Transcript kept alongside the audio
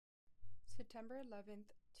September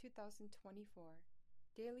 11th, 2024.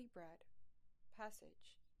 Daily Bread.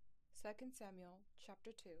 Passage: 2 Samuel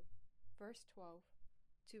chapter 2, verse 12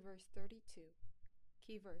 to verse 32.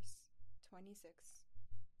 Key verse 26.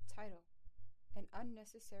 Title: An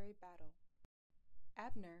Unnecessary Battle.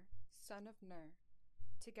 Abner, son of Ner,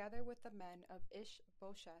 together with the men of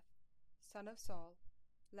Ish-Bosheth, son of Saul,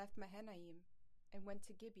 left Mahanaim and went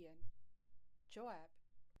to Gibeon. Joab,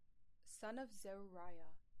 son of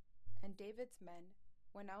Zeruiah, and David's men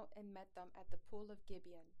went out and met them at the pool of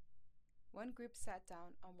Gibeon. One group sat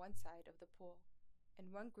down on one side of the pool, and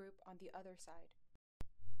one group on the other side.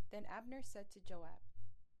 Then Abner said to Joab,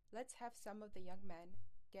 "Let's have some of the young men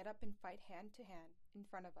get up and fight hand to hand in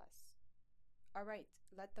front of us." "All right,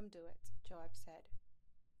 let them do it," Joab said.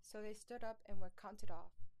 So they stood up and were counted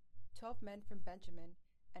off, 12 men from Benjamin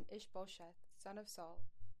and Ish-Bosheth, son of Saul,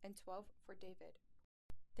 and 12 for David.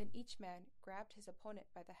 Then each man grabbed his opponent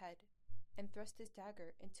by the head and thrust his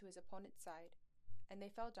dagger into his opponent's side, and they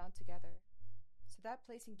fell down together. So that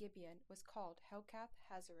place in Gibeon was called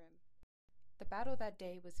Helkath-Hazarim. The battle that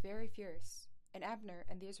day was very fierce, and Abner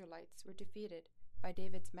and the Israelites were defeated by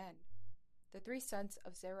David's men. The 3 sons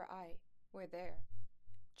of Zeruiah were there: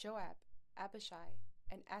 Joab, Abishai,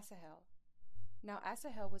 and Asahel. Now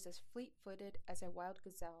Asahel was as fleet-footed as a wild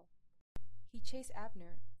gazelle. He chased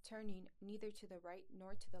Abner, turning neither to the right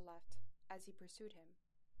nor to the left, as he pursued him.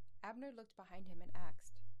 Abner looked behind him and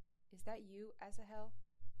asked, "Is that you, Asahel?"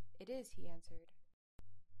 "It is," he answered.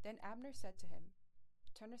 Then Abner said to him,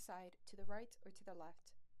 "Turn aside to the right or to the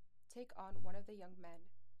left. Take on one of the young men,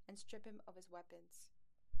 and strip him of his weapons."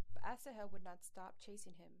 But Asahel would not stop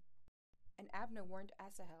chasing him. And Abner warned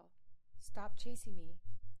Asahel, "Stop chasing me.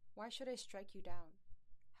 Why should I strike you down?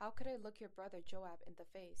 How could I look your brother Joab in the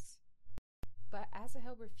face?" But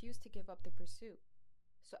Asahel refused to give up the pursuit.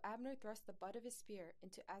 So Abner thrust the butt of his spear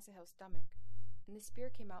into Asahel's stomach, and the spear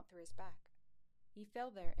came out through his back. He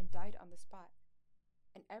fell there and died on the spot.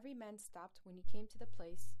 And every man stopped when he came to the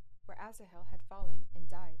place where Asahel had fallen and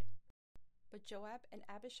died. But Joab and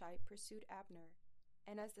Abishai pursued Abner,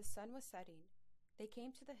 and as the sun was setting, they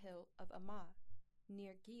came to the hill of Ammah,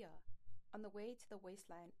 near Giah, on the way to the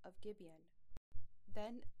wasteland of Gibeon.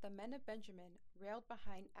 Then the men of Benjamin railed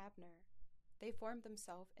behind Abner. They formed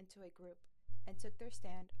themselves into a group and took their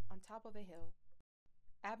stand on top of a hill.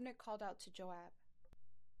 Abner called out to Joab,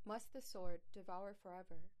 "Must the sword devour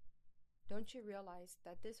forever? Don't you realize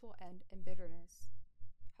that this will end in bitterness?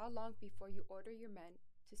 How long before you order your men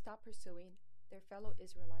to stop pursuing their fellow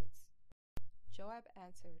Israelites?" Joab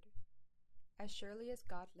answered, "As surely as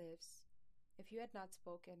God lives, if you had not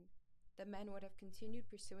spoken, the men would have continued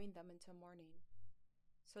pursuing them until morning."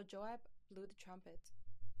 So Joab blew the trumpet,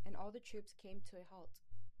 and all the troops came to a halt.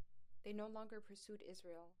 They no longer pursued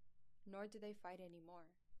Israel, nor did they fight any more.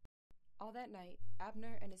 All that night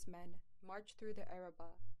Abner and his men marched through the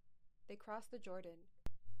Arabah. They crossed the Jordan,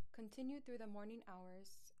 continued through the morning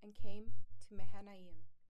hours, and came to Mahanaim.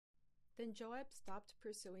 Then Joab stopped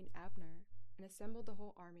pursuing Abner and assembled the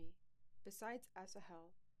whole army. Besides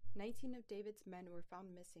Asahel, 19 of David's men were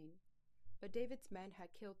found missing. But David's men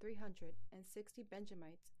had killed 360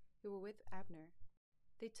 Benjamites who were with Abner.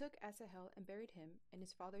 They took Asahel and buried him in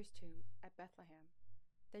his father's tomb at Bethlehem.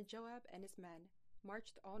 Then Joab and his men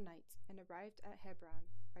marched all night and arrived at Hebron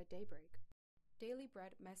by daybreak. Daily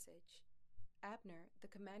Bread message. Abner, the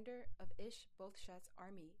commander of Ish-Bosheth's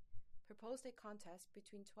army, proposed a contest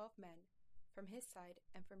between 12 men from his side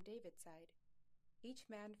and from David's side. Each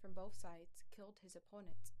man from both sides killed his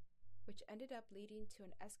opponent, which ended up leading to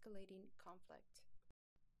an escalating conflict.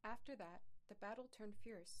 After that, the battle turned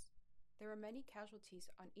fierce. There were many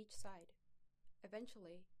casualties on each side.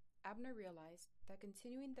 Eventually, Abner realized that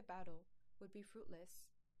continuing the battle would be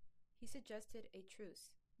fruitless. He suggested a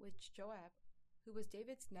truce, which Joab, who was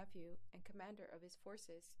David's nephew and commander of his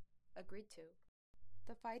forces, agreed to.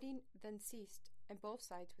 The fighting then ceased and both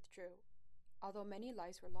sides withdrew. Although many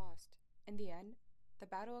lives were lost, in the end, the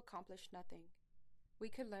battle accomplished nothing. We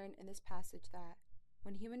could learn in this passage that,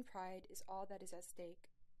 when human pride is all that is at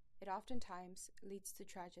stake, it oftentimes leads to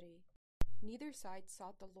tragedy. Neither side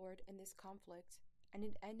sought the Lord in this conflict, and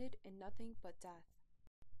it ended in nothing but death.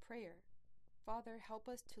 Prayer. Father, help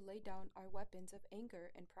us to lay down our weapons of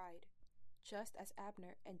anger and pride, just as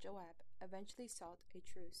Abner and Joab eventually sought a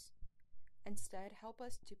truce. Instead, help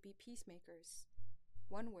us to be peacemakers.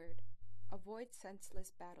 One word: avoid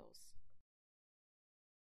senseless battles.